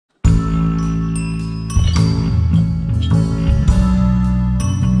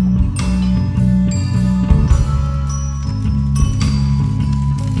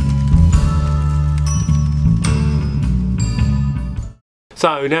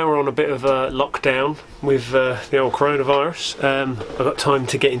So now we're on a bit of a lockdown with the old coronavirus. I've got time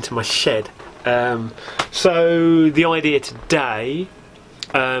to get into my shed. So the idea today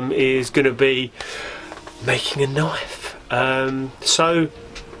is going to be making a knife. So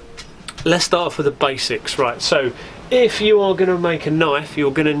let's start off with the basics, right? So if you are going to make a knife, you're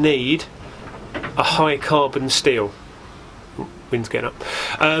going to need a high carbon steel. Wind's getting up.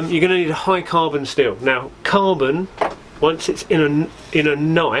 You're going to need a high carbon steel. Now, carbon, once it's in a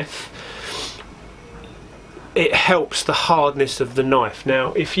knife, it helps the hardness of the knife.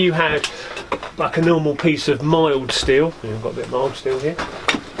 Now, if you had like a normal piece of mild steel, I've got a bit of mild steel here.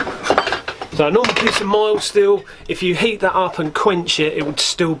 So a normal piece of mild steel, if you heat that up and quench it, it would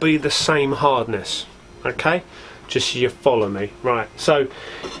still be the same hardness. Okay, just so you follow me, right? So,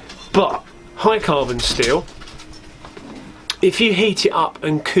 but high carbon steel, if you heat it up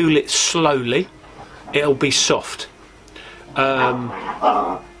and cool it slowly, it'll be soft.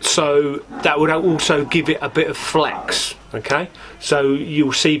 So that would also give it a bit of flex. Okay, so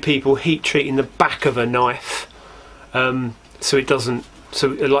you'll see people heat treating the back of a knife, so it doesn't.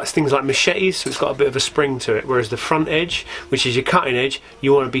 So it likes things like machetes, so it's got a bit of a spring to it. Whereas the front edge, which is your cutting edge,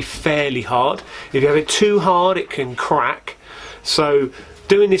 you want to be fairly hard. If you have it too hard, it can crack. So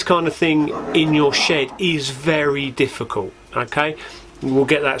doing this kind of thing in your shed is very difficult. Okay, we'll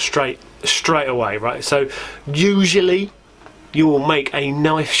get that straight away, right? So usually you will make a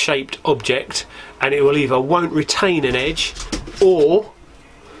knife shaped object and it will either won't retain an edge or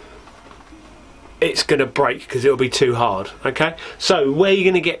it's going to break because it'll be too hard. Okay, so where are you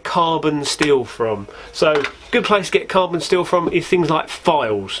going to get carbon steel from? So good place to get carbon steel from is things like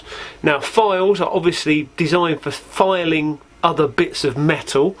files. Now files are obviously designed for filing other bits of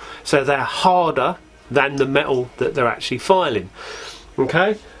metal, so they're harder than the metal that they're actually filing.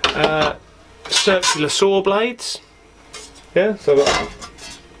 Okay, circular saw blades. Yeah, so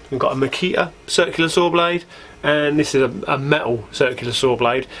we've got a Makita circular saw blade, and this is a metal circular saw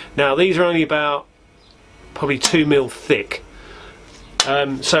blade. Now these are only about probably 2 mil thick.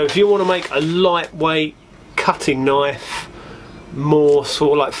 So if you want to make a lightweight cutting knife, more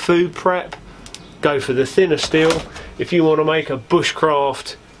sort of like food prep, go for the thinner steel. If you want to make a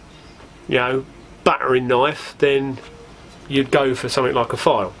bushcraft, you know, battering knife, then you'd go for something like a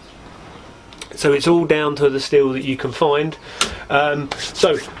file. So it's all down to the steel that you can find.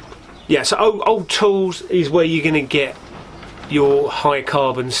 So yeah, so old tools is where you're going to get your high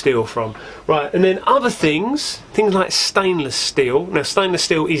carbon steel from, right? And then other things like stainless steel. Now stainless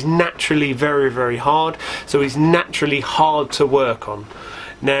steel is naturally very hard, so it's naturally hard to work on.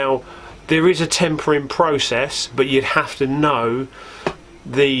 Now there is a tempering process, but you'd have to know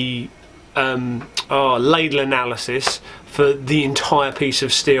the ladle analysis for the entire piece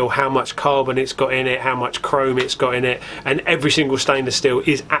of steel, how much carbon it's got in it, how much chrome it's got in it, and every single stainless steel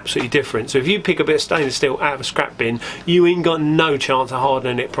is absolutely different. So if you pick a bit of stainless steel out of a scrap bin, you ain't got no chance of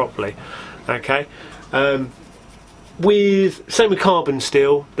hardening it properly. Okay, same with carbon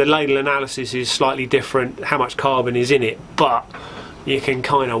steel, the ladle analysis is slightly different, how much carbon is in it, but you can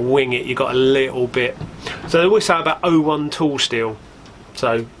kind of wing it. You got a little bit. So they always say about 01 tool steel.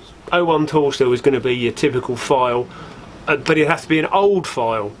 So 01 tool steel is going to be your typical file, but it has to be an old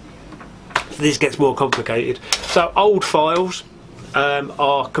file. So this gets more complicated. So old files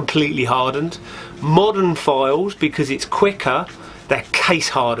are completely hardened. Modern files, because it's quicker, they're case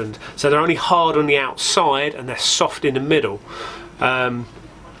hardened. So they're only hard on the outside and they're soft in the middle,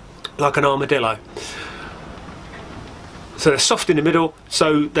 like an armadillo. So they're soft in the middle,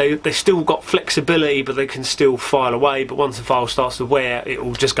 so they still got flexibility, but they can still file away. But once the file starts to wear, it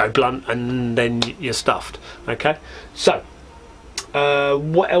will just go blunt, and then you're stuffed. Okay. So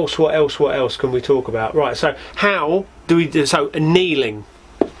what else can we talk about? Right. So how do we do? So annealing.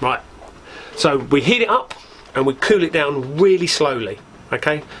 Right. So we heat it up and we cool it down really slowly.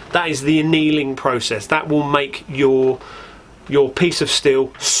 Okay. That is the annealing process. That will make your piece of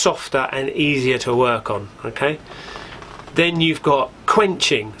steel softer and easier to work on. Okay. Then you've got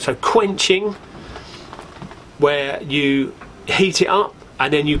quenching. So quenching, where you heat it up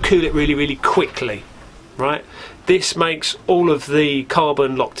and then you cool it really quickly, right? This makes all of the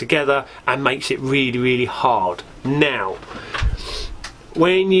carbon lock together and makes it really hard. Now,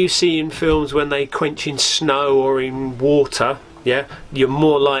 when you see in films when they quench in snow or in water, yeah, you're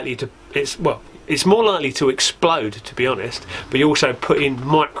more likely to, it's more likely to explode, to be honest, but you also put in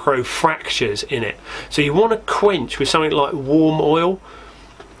micro fractures in it. So you want to quench with something like warm oil,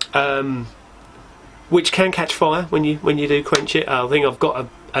 which can catch fire when you do quench it. I think I've got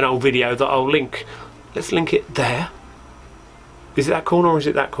an old video that I'll link. Let's link it there. Is it that corner or is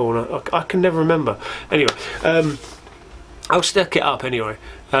it that corner? I can never remember. Anyway, I'll stick it up anyway,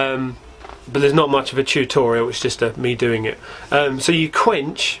 but there's not much of a tutorial, it's just me doing it. So you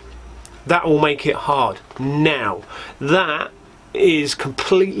quench, that will make it hard. Now, that is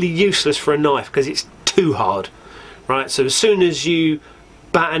completely useless for a knife because it's too hard, right? So as soon as you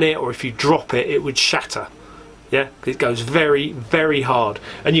batten it, or if you drop it, it would shatter. Yeah, it goes very, very hard,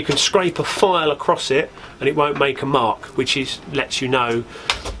 and you can scrape a file across it and it won't make a mark, which lets you know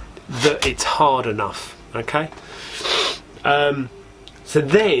that it's hard enough. Okay. So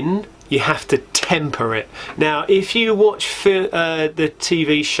then you have to temper it. Now, if you watch the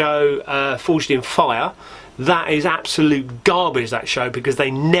TV show Forged in Fire, that is absolute garbage, that show, because they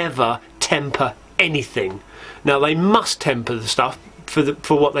never temper anything. Now, they must temper the stuff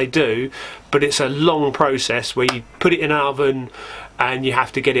for what they do, but it's a long process where you put it in an oven and you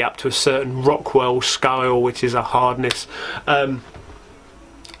have to get it up to a certain Rockwell scale, which is a hardness.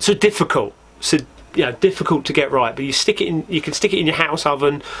 So difficult. So yeah, difficult to get right, but you can stick it in your house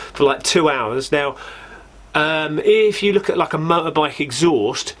oven for like 2 hours. Now, if you look at like a motorbike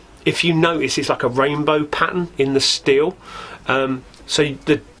exhaust, if you notice, it's like a rainbow pattern in the steel. So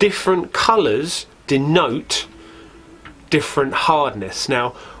the different colours denote different hardness.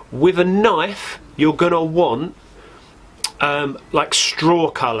 Now, with a knife, you're gonna want like straw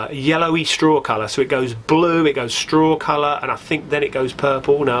colour, yellowy straw colour. So it goes blue, it goes straw colour, and I think then it goes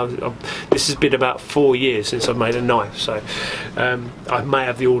purple. Now, this has been about 4 years since I've made a knife, so I may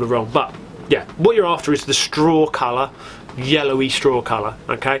have the order wrong. But yeah, what you're after is the straw colour, yellowy straw colour,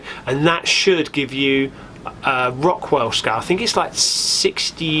 okay? And that should give you a Rockwell scale. I think it's like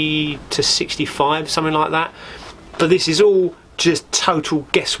 60 to 65, something like that. But this is all just total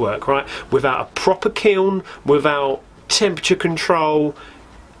guesswork, right? Without a proper kiln, without temperature control,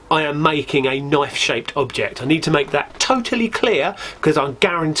 I am making a knife-shaped object. I need to make that totally clear, because I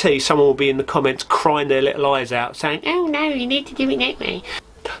guarantee someone will be in the comments crying their little eyes out saying, oh no, you need to do it that way.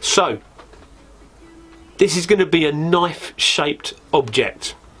 So this is going to be a knife-shaped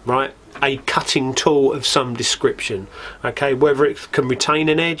object, right? A cutting tool of some description, okay? Whether it can retain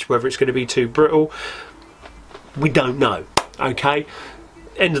an edge, whether it's going to be too brittle, we don't know, okay?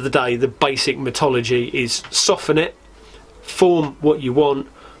 End of the day, the basic methodology is soften it, form what you want,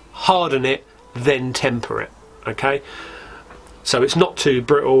 harden it, then temper it, okay? So it's not too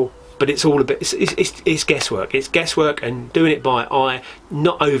brittle, but it's all a bit, it's guesswork. It's guesswork, and doing it by eye,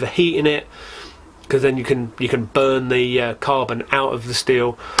 not overheating it, because then you can burn the carbon out of the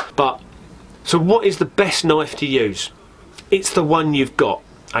steel. But so what is the best knife to use? It's the one you've got.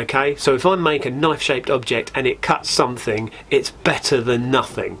 Okay, so if I make a knife-shaped object and it cuts something, it's better than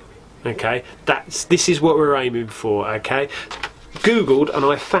nothing. Okay, this is what we're aiming for. Okay, Googled and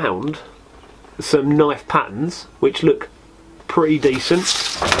I found some knife patterns which look pretty decent.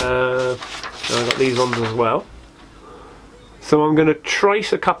 I've got these ones as well. So I'm going to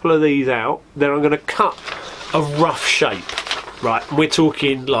trace a couple of these out. Then I'm going to cut a rough shape. Right, we're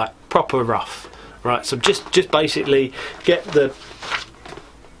talking like proper rough. Right, so just basically get the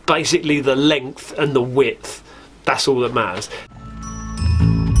length and the width. That's all that matters.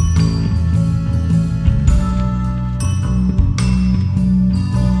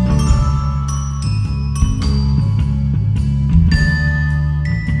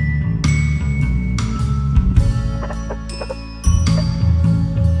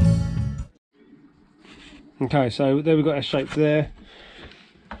 Okay, so there we've got our shape there,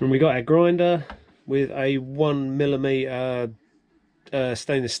 and we got our grinder with a 1mm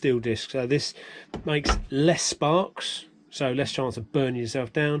stainless steel disc. So this makes less sparks, so less chance of burning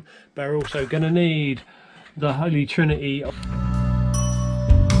yourself down. But we're also going to need the holy trinity of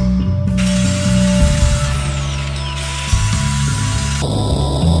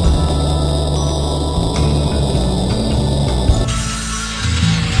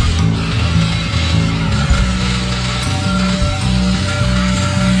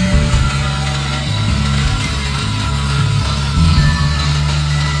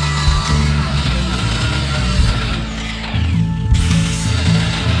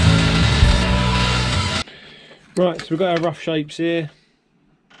Right, so we've got our rough shapes here.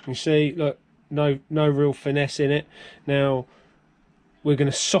 You see, look, no real finesse in it. Now we're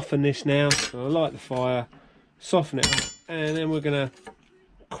going to soften this now. So I light the fire, soften it up, and then we're going to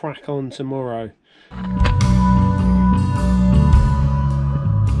crack on tomorrow.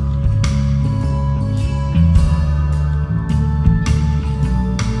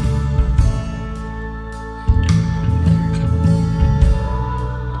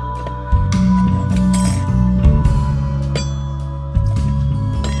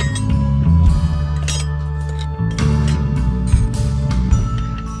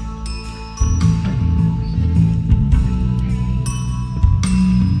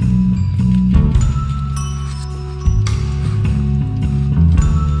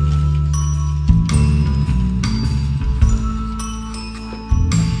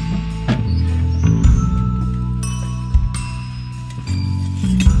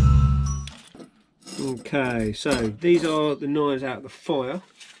 Okay, so these are the knives out of the fire,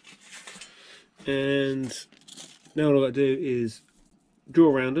 and now all I've got to do is draw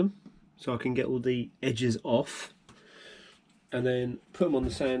around them so I can get all the edges off, and then put them on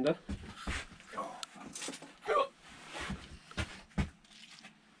the sander.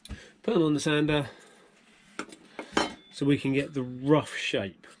 Put them on the sander so we can get the rough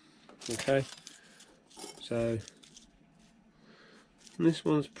shape. Okay, so this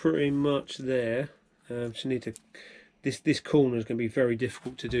one's pretty much there. Just need to. This corner is going to be very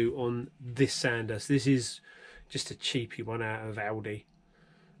difficult to do on this sander. So this is just a cheapy one out of Aldi.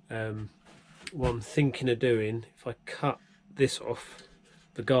 What I'm thinking of doing, if I cut this off,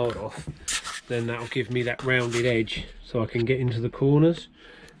 the guard off, then that'll give me that rounded edge so I can get into the corners.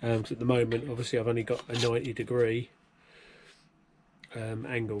 So at the moment, obviously, I've only got a 90-degree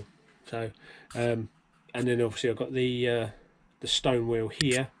angle. So, and then obviously I've got the stone wheel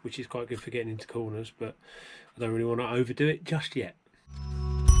here, which is quite good for getting into corners, but I don't really want to overdo it just yet.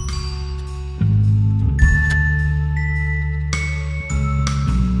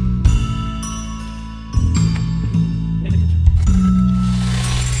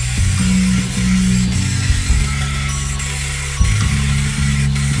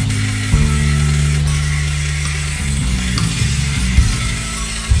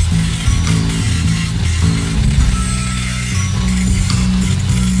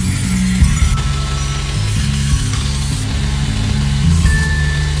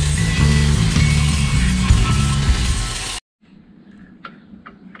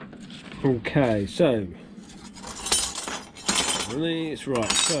 Okay, so it's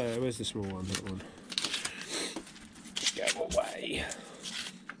right. So where's the small one? That one. Go away.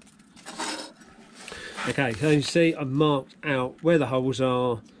 Okay, so you see, I've marked out where the holes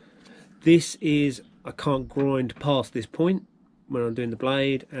are. This is, I can't grind past this point when I'm doing the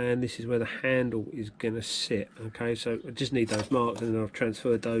blade, and this is where the handle is going to sit. Okay, so I just need those marks, and then I've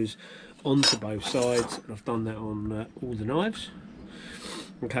transferred those onto both sides, and I've done that on all the knives.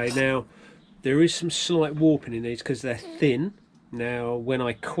 Okay, now there is some slight warping in these because they're thin. Now when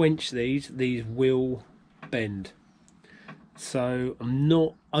I quench these will bend. So I'm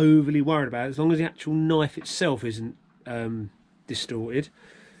not overly worried about it as long as the actual knife itself isn't distorted.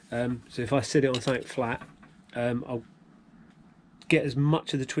 So if I set it on something flat, I'll get as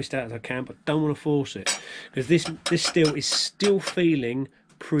much of the twist out as I can, but don't want to force it because this steel is still feeling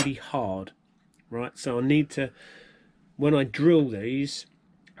pretty hard, right? So I need to, when I drill these,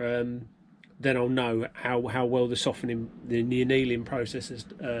 then I'll know how well the softening, the annealing process has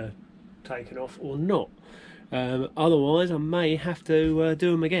taken off or not. Otherwise I may have to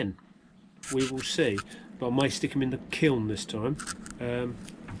do them again. We will see, but I may stick them in the kiln this time.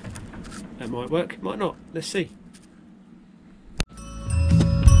 That might work, might not, let's see.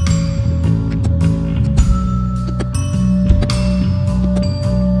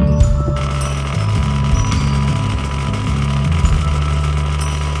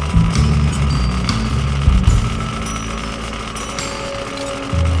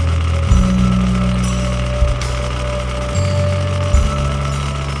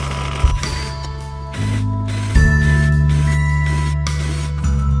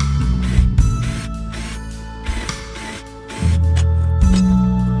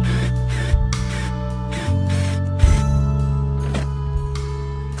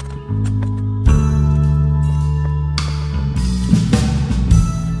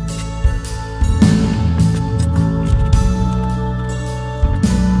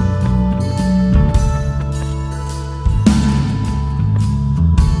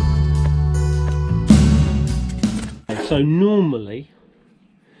 So normally,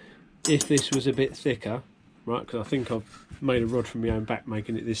 if this was a bit thicker, right, because I think I've made a rod from my own back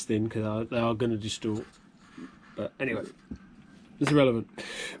making it this thin because they are going to distort. But anyway, it's irrelevant.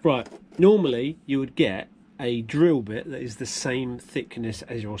 Right, normally you would get a drill bit that is the same thickness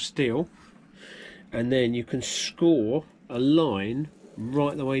as your steel, and then you can score a line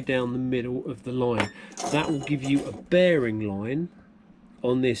right the way down the middle of the line. That will give you a bearing line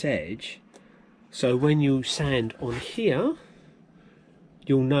on this edge. So when you sand on here,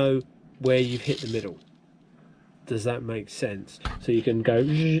 you'll know where you've hit the middle. Does that make sense? So you can go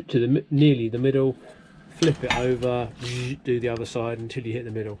to the nearly the middle, flip it over, do the other side until you hit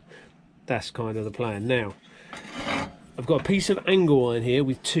the middle. That's kind of the plan. Now, I've got a piece of angle iron here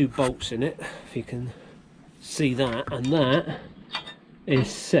with 2 bolts in it, if you can see that, and that is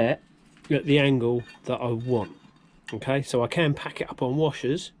set at the angle that I want. Okay, so I can pack it up on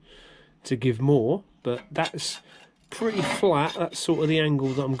washers to give more, but that's pretty flat. That's sort of the angle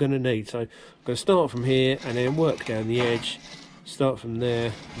that I'm going to need. So I'm going to start from here and then work down the edge, start from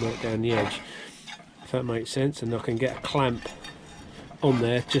there, work down the edge. if that makes sense, and I can get a clamp on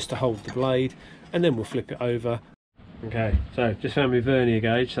there just to hold the blade, and then we'll flip it over. Okay, so just found my vernier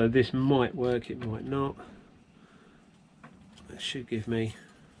gauge, so this might work, it might not. It should give me,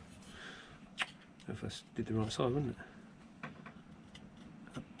 if I did the right side, wouldn't it?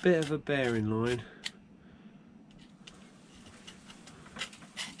 A bit of a bearing line.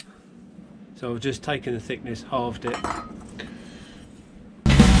 So I've just taken the thickness, halved it.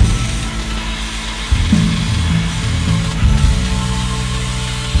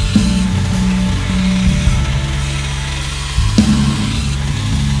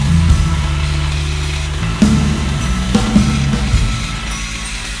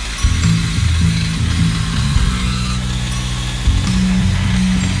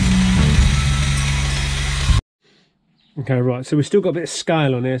 Okay, right, so we've still got a bit of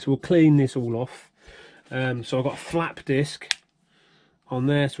scale on there, so we'll clean this all off. So I've got a flap disc on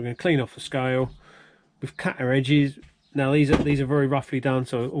there, so we're going to clean off the scale. We've cut our edges. Now these are very roughly done,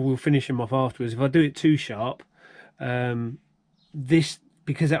 so we'll finish them off afterwards. If I do it too sharp, this,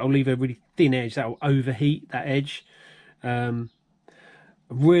 because that will leave a really thin edge, that will overheat that edge. I'm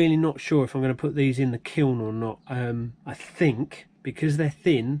really not sure if I'm going to put these in the kiln or not. I think because they're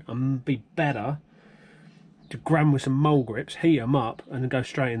thin, I'm going to be better to grab them with some mole grips, heat them up, and then go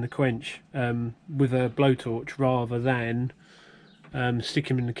straight in the quench with a blowtorch, rather than stick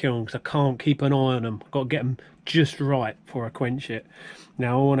them in the kiln, because I can't keep an eye on them. I've got to get them just right before I quench it.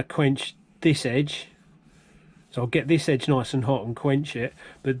 Now I want to quench this edge, so I'll get this edge nice and hot and quench it,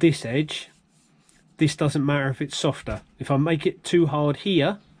 but this edge, this doesn't matter if it's softer. If I make it too hard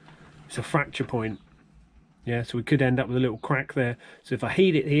here, it's a fracture point. Yeah, so we could end up with a little crack there. So if I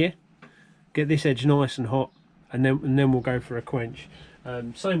heat it here, get this edge nice and hot, and then we'll go for a quench.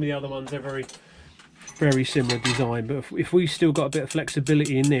 Same with the other ones, they're very similar design, but if we've still got a bit of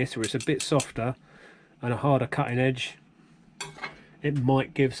flexibility in this, where it's a bit softer and a harder cutting edge, it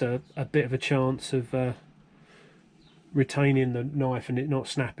might give us a bit of a chance of retaining the knife and it not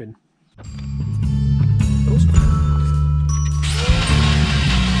snapping.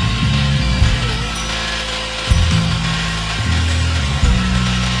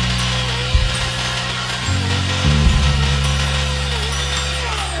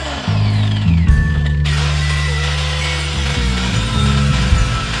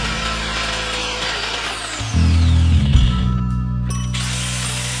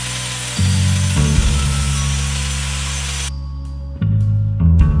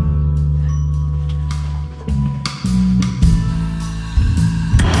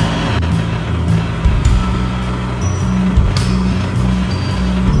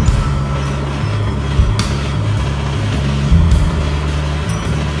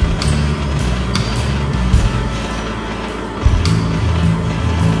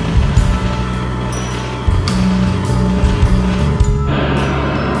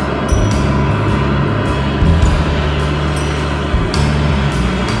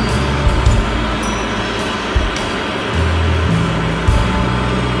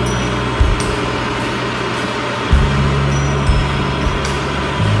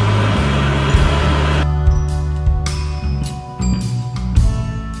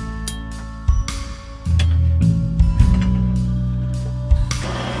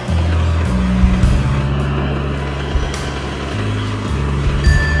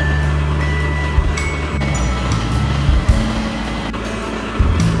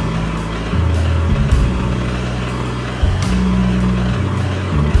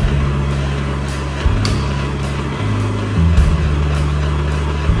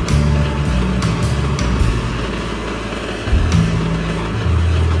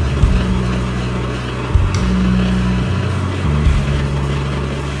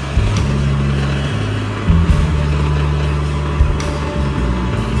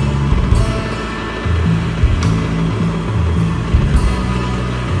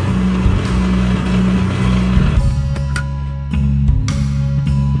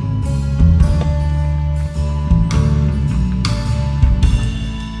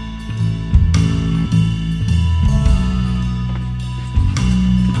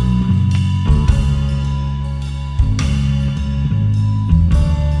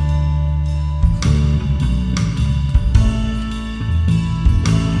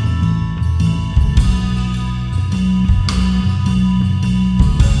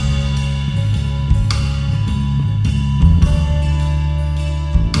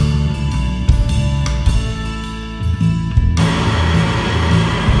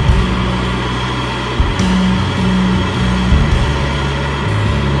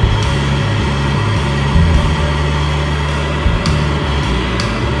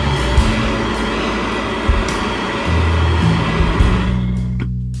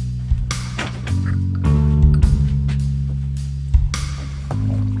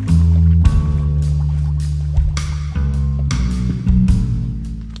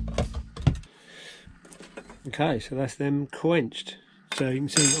 Okay, so that's them quenched. So you can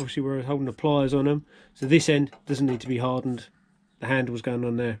see obviously we're holding the pliers on them. So this end doesn't need to be hardened. The handle's going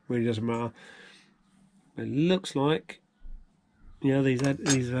on there, really doesn't matter. It looks like, you know, these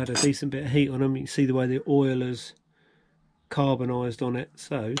have had a decent bit of heat on them. You can see the way the oil has carbonised on it.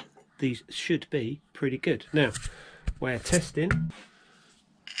 So these should be pretty good. Now, we're testing.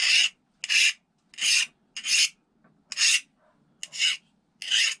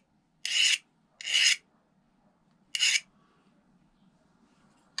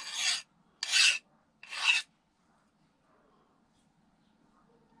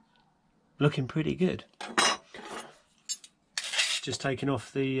 Looking pretty good. Just taking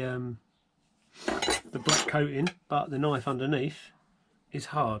off the black coating, but the knife underneath is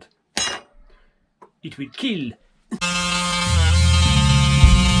hard. It will kill.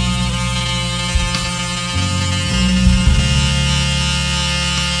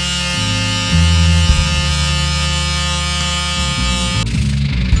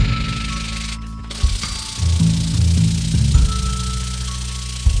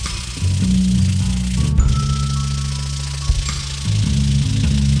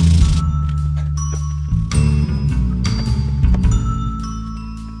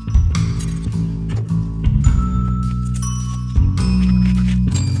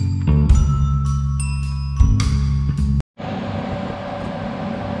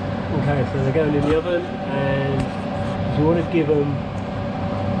 Okay, so they're going in the oven, and you want to give them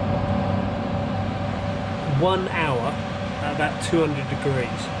 1 hour at about 200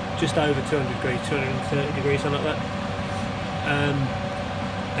 degrees, just over 200 degrees, 230 degrees, something like that.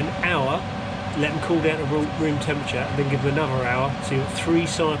 An hour, let them cool down to room temperature, and then give them another hour. So you've got 3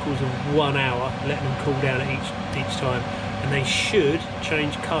 cycles of 1 hour, letting them cool down at each time, and they should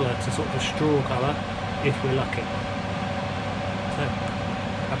change colour to sort of a straw colour if we're lucky. So,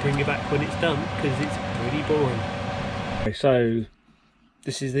 I'll bring you back when it's done, because it's pretty boring. Okay, so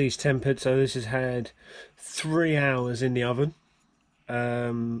this is these tempered, so this has had 3 hours in the oven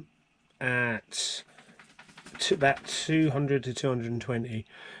at about 200 to 220,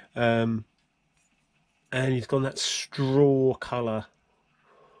 and it's gone that straw colour,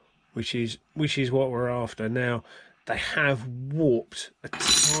 which is what we're after. Now they have warped a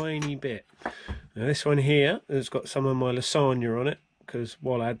tiny bit. Now this one here has got some of my lasagna on it, because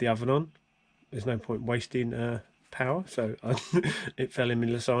while I had the oven on, there's no point wasting power, so it fell in my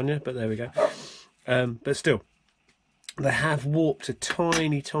lasagna, but there we go. But still, they have warped a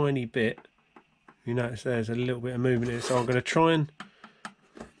tiny bit. You notice there's a little bit of movement in it, so I'm going to try and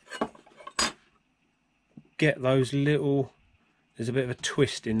get those little, there's a bit of a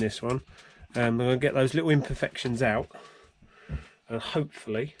twist in this one. I'm going to get those little imperfections out, and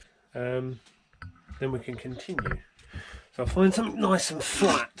hopefully then we can continue. So I'll find something nice and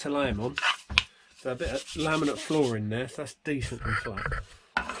flat to lay them on. So a bit of laminate floor in there, so that's decently flat.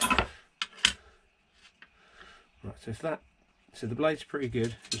 Right, so the blade's pretty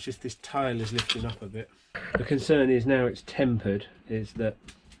good, it's just this tail is lifting up a bit. The concern is now it's tempered, is that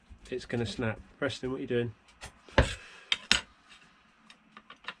it's going to snap. Preston, what are you doing?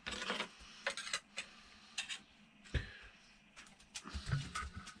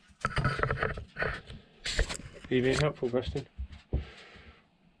 Are you being helpful, Preston?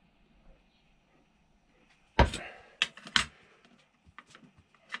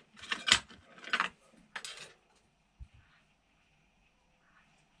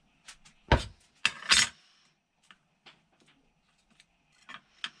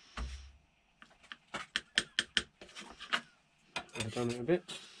 I've done it a bit.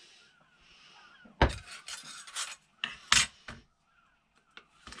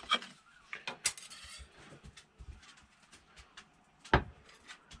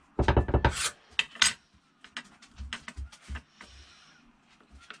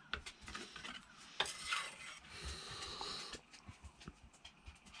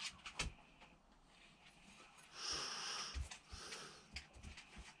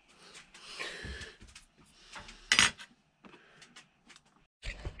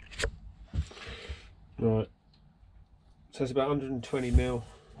 Right, so it's about 120 mil,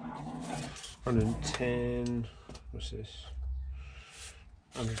 110, what's this,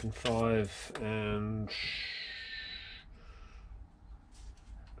 105, and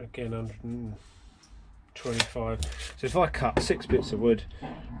again 125. So if I cut 6 bits of wood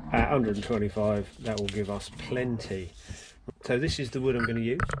at 125, that will give us plenty. So this is the wood I'm going to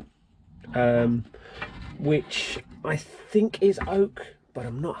use, which I think is oak, but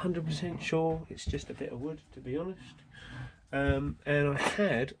I'm not 100% sure. It's just a bit of wood, to be honest. And I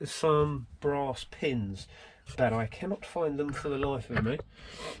had some brass pins, that I cannot find them for the life of me.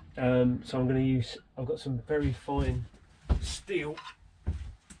 So I'm going to use, I've got some very fine steel,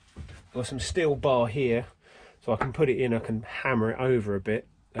 got some steel bar here, so I can put it in, I can hammer it over a bit,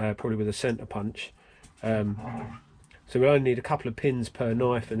 probably with a centre punch. So we only need a couple of pins per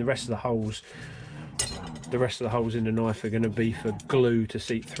knife, and the rest of the holes in the knife are going to be for glue to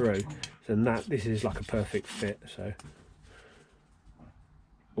seep through. So this is like a perfect fit, so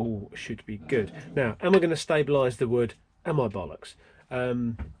all should be good. Now, am I going to stabilise the wood? Am I bollocks?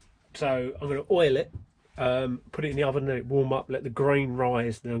 So I'm going to oil it, put it in the oven, let it warm up, let the grain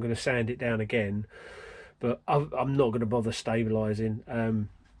rise, then I'm going to sand it down again. But I'm not going to bother stabilising.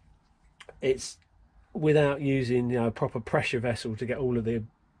 It's without using a proper pressure vessel to get all of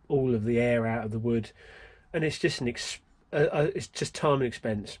the air out of the wood, and it's just it's just time and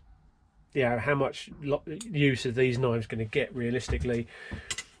expense. How much use of these knives going to get realistically?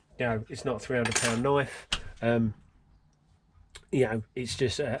 It's not a £300 knife. It's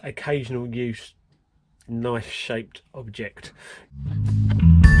just an occasional use knife shaped object.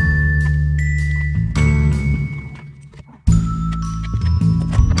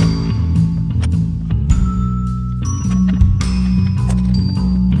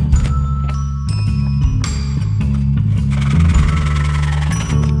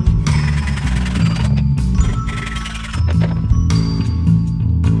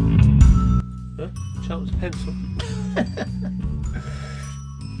 Sharpens a pencil.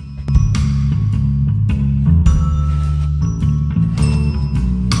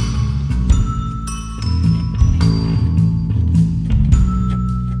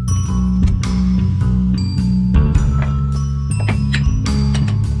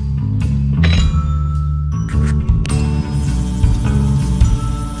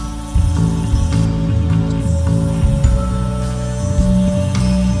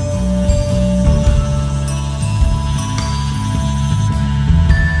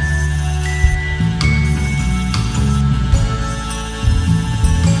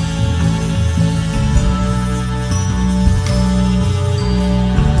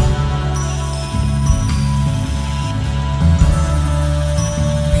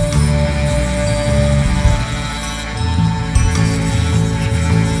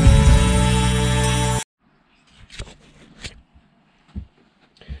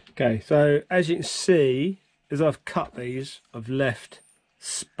 Okay, so as you can see, as I've cut these, I've left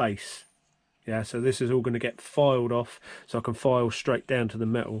space. So this is all going to get filed off, so I can file straight down to the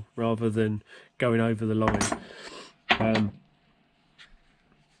metal rather than going over the line.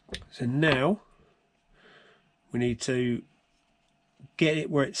 So now we need to get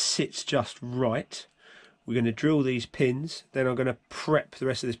it where it sits just right. We're going to drill these pins, then I'm going to prep the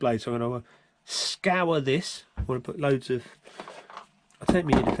rest of this blade. So I'm going to scour this. I want to put loads of... I'll take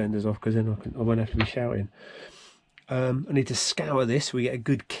my ear defenders off because then I won't have to be shouting. I need to scour this so we get a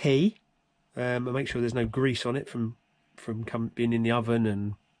good key, and make sure there's no grease on it from being in the oven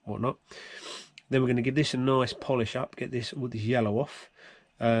and whatnot. Then we're going to give this a nice polish up, get all this yellow off,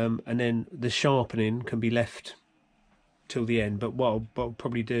 and then the sharpening can be left till the end. But what I'll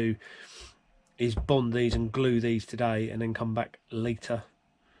probably do is bond these and glue these today, and then come back later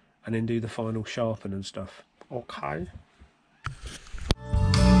and then do the final sharpen and stuff. Okay.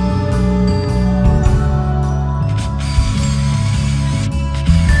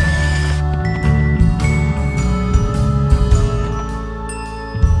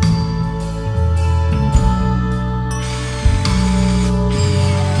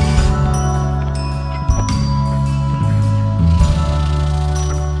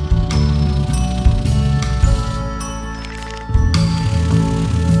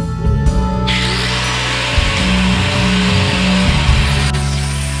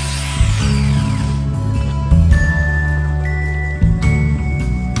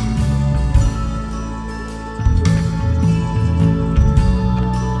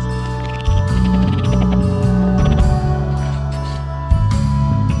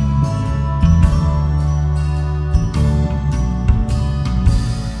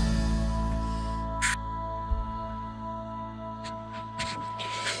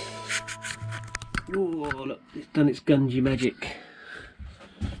 Oh, look, it's done its gungy magic.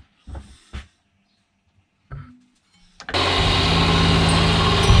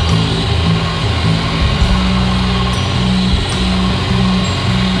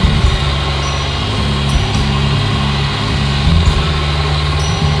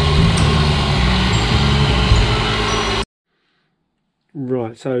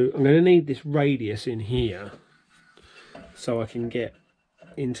 Right, so I'm going to need this radius in here so I can get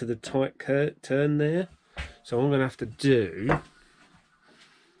into the tight turn there. So what I'm going to have to do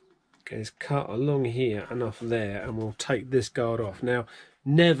Okay, it's cut along here, enough there, and we'll take this guard off. Now,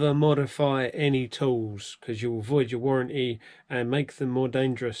 never modify any tools because you'll void your warranty and make them more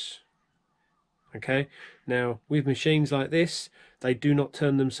dangerous. Okay, now with machines like this, they do not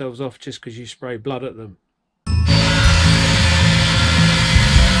turn themselves off just because you spray blood at them.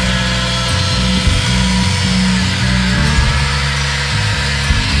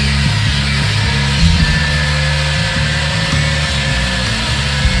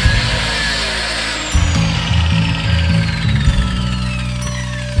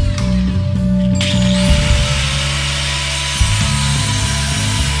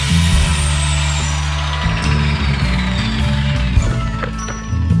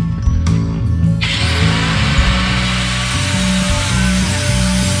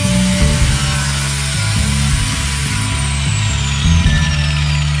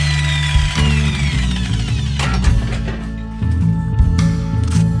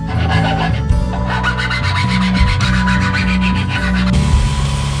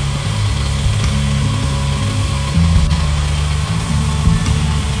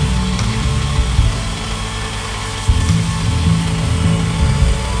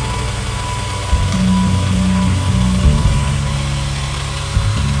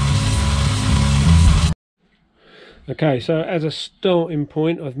 Okay, so as a starting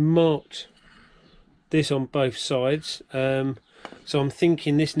point, I've marked this on both sides. So I'm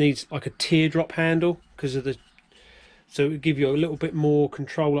thinking this needs like a teardrop handle because of the, so it would give you a little bit more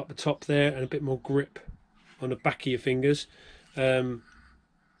control up the top there and a bit more grip on the back of your fingers. That's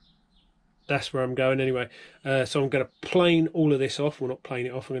where I'm going anyway. So I'm going to plane all of this off. Well, not plane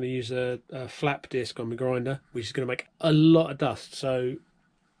it off. I'm going to use a flap disc on my grinder, which is going to make a lot of dust. So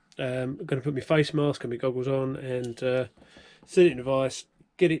I'm going to put my face mask and my goggles on and set it in the vise,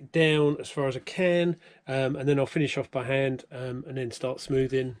 get it down as far as I can, and then I'll finish off by hand and then start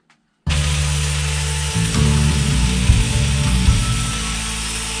smoothing.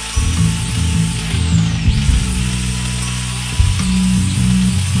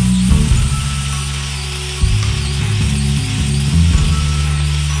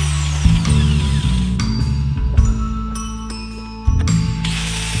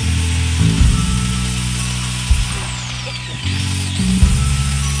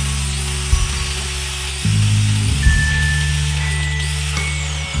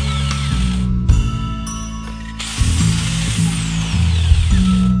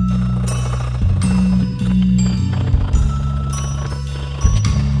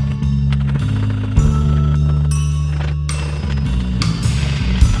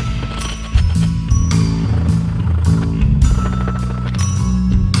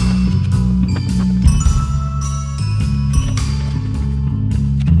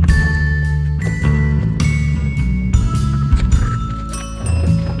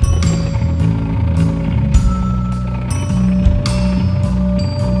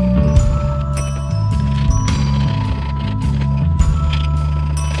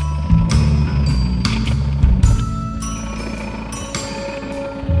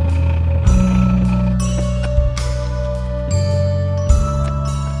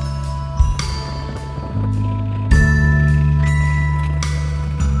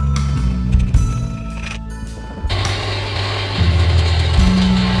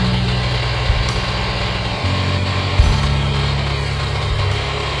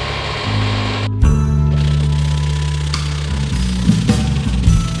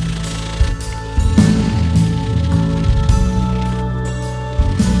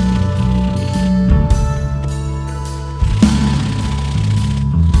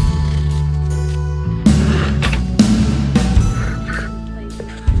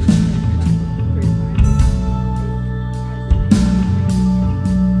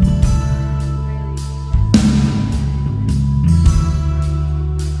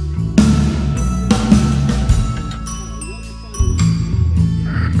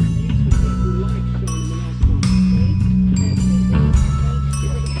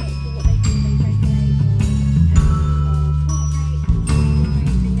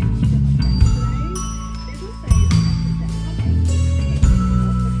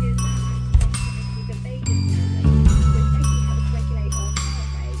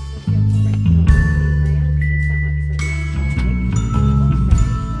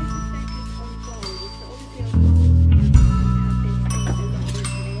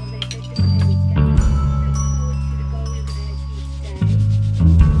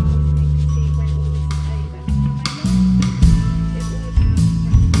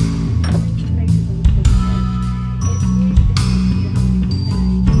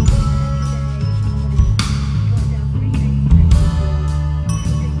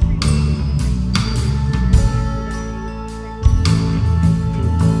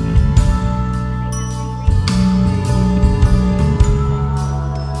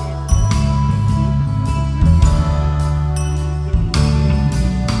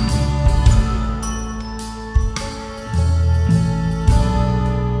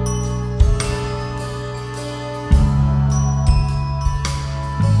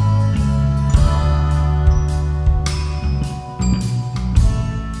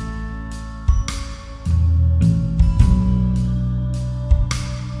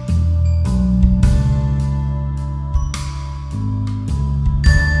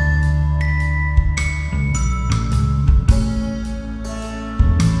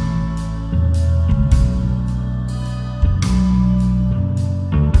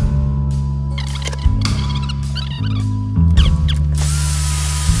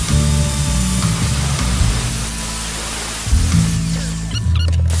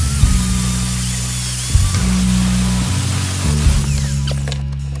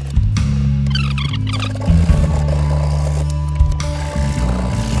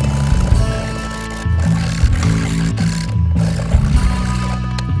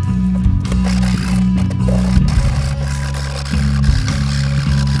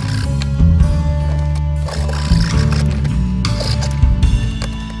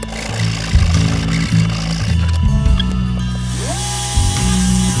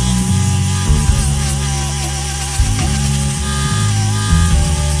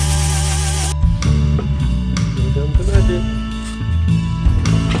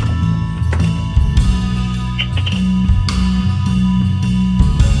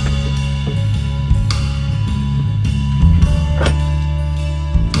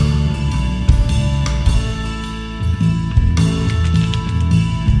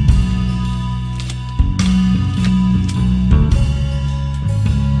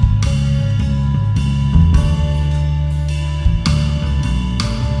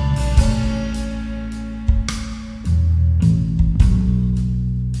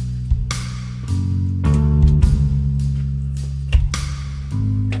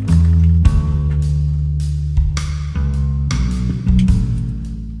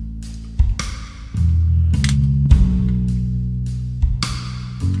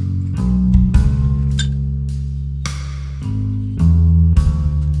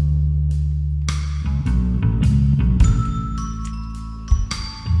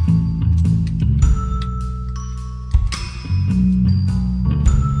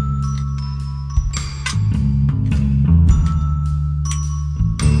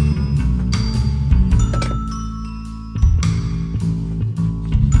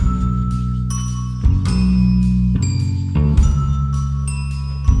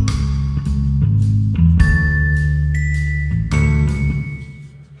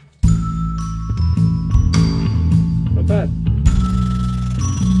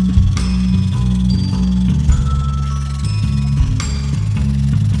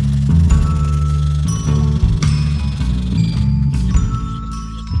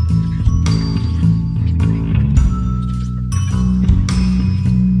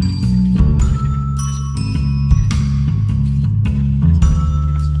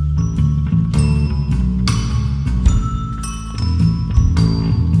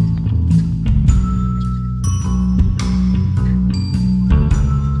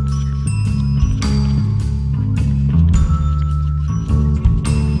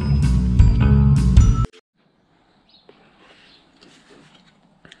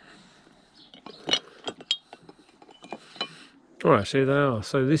 actually, they are.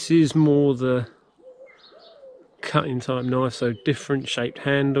 So this is more the cutting type knife, so different shaped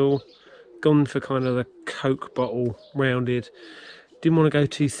handle. Gone for kind of the Coke bottle rounded. Didn't want to go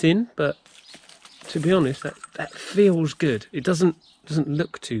too thin, but to be honest, that feels good. It doesn't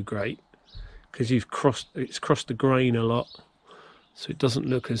look too great because it's crossed the grain a lot, so it doesn't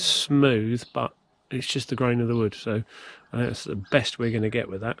look as smooth, but it's just the grain of the wood. So I think that's the best we're going to get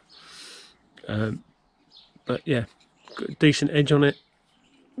with that. But yeah, got a decent edge on it.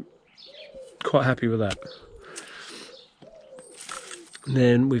 Quite happy with that. And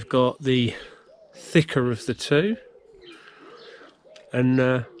then we've got the thicker of the two,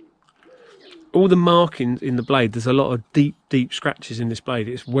 and all the markings in the blade, there's a lot of deep scratches in this blade.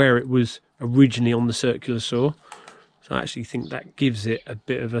 It's where it was originally on the circular saw, so I actually think that gives it a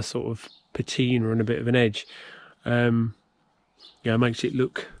bit of a sort of patina and a bit of an edge. Yeah, it makes it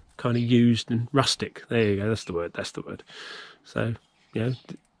look kind of used and rustic. There you go, that's the word. So, you know,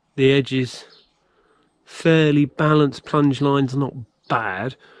 the edge is fairly balanced. Plunge line's not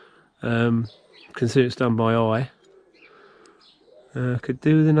bad, considering it's done by eye. Could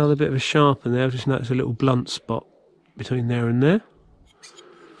do with another bit of a sharpen there. I've just noticed a little blunt spot between there and there.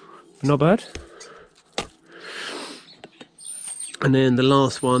 Not bad. And then the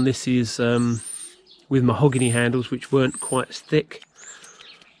last one, this is with mahogany handles, which weren't quite as thick,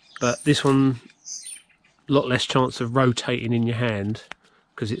 but this one, a lot less chance of rotating in your hand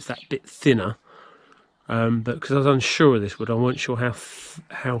because it's that bit thinner. But because I was unsure of this wood, I wasn't sure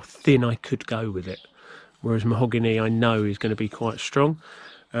how thin I could go with it. Whereas mahogany, I know, is going to be quite strong.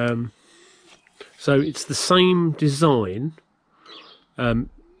 So it's the same design.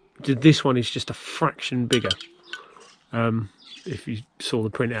 This one is just a fraction bigger. If you saw the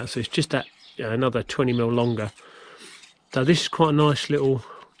print out, so it's just that another 20mm longer. So this is quite a nice little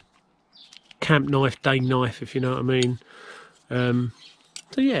camp knife, day knife, if you know what I mean.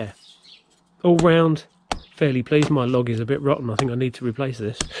 So yeah, all round fairly pleased. My log is a bit rotten. I think I need to replace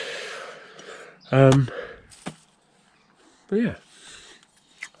this. But yeah,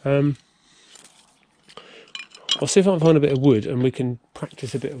 I'll see if I can find a bit of wood and we can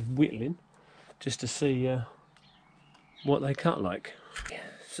practice a bit of whittling just to see what they cut like.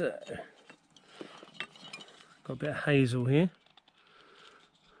 So, got a bit of hazel here.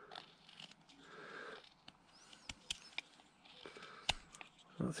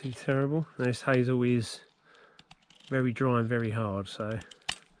 Not too terrible. This hazel is very dry and very hard, so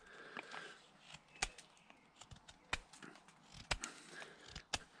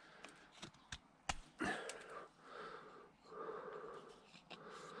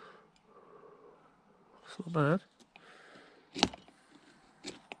it's not bad.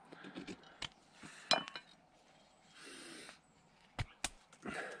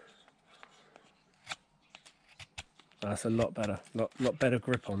 That's a lot better, lot better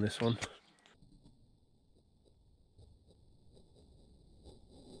grip on this one.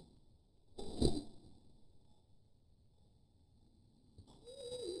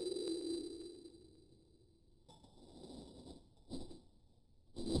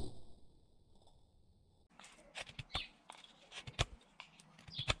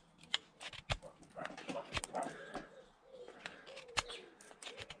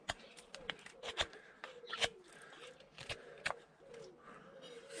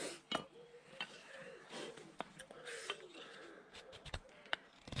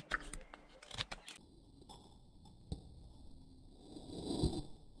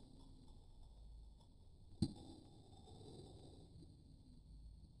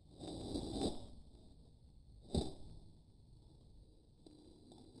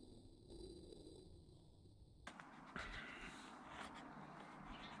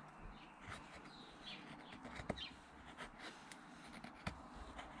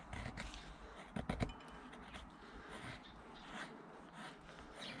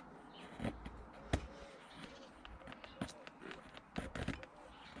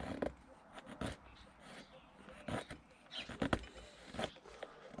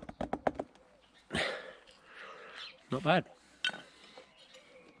 Not bad.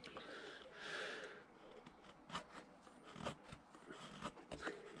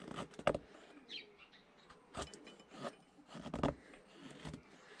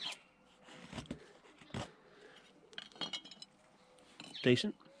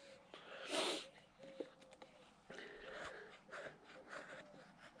 Decent.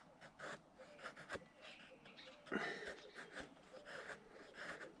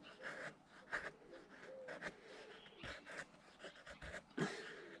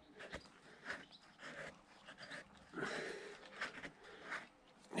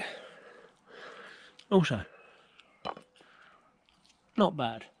 Also, not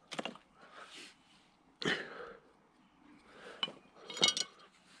bad.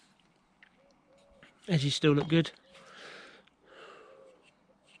 Edges still look good.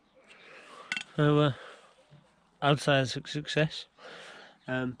 So I'd say it's a success,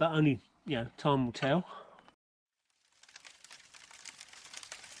 but only, you know, time will tell.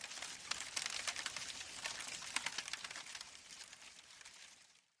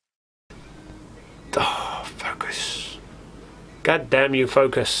 Oh, focus. God damn you,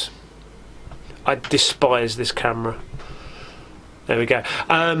 focus. I despise this camera. There we go.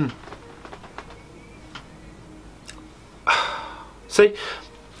 See,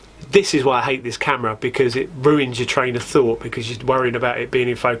 this is why I hate this camera, because it ruins your train of thought, because you're worrying about it being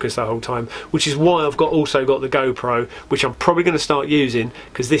in focus the whole time, which is why I've also got the GoPro, which I'm probably going to start using,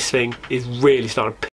 because this thing is really starting to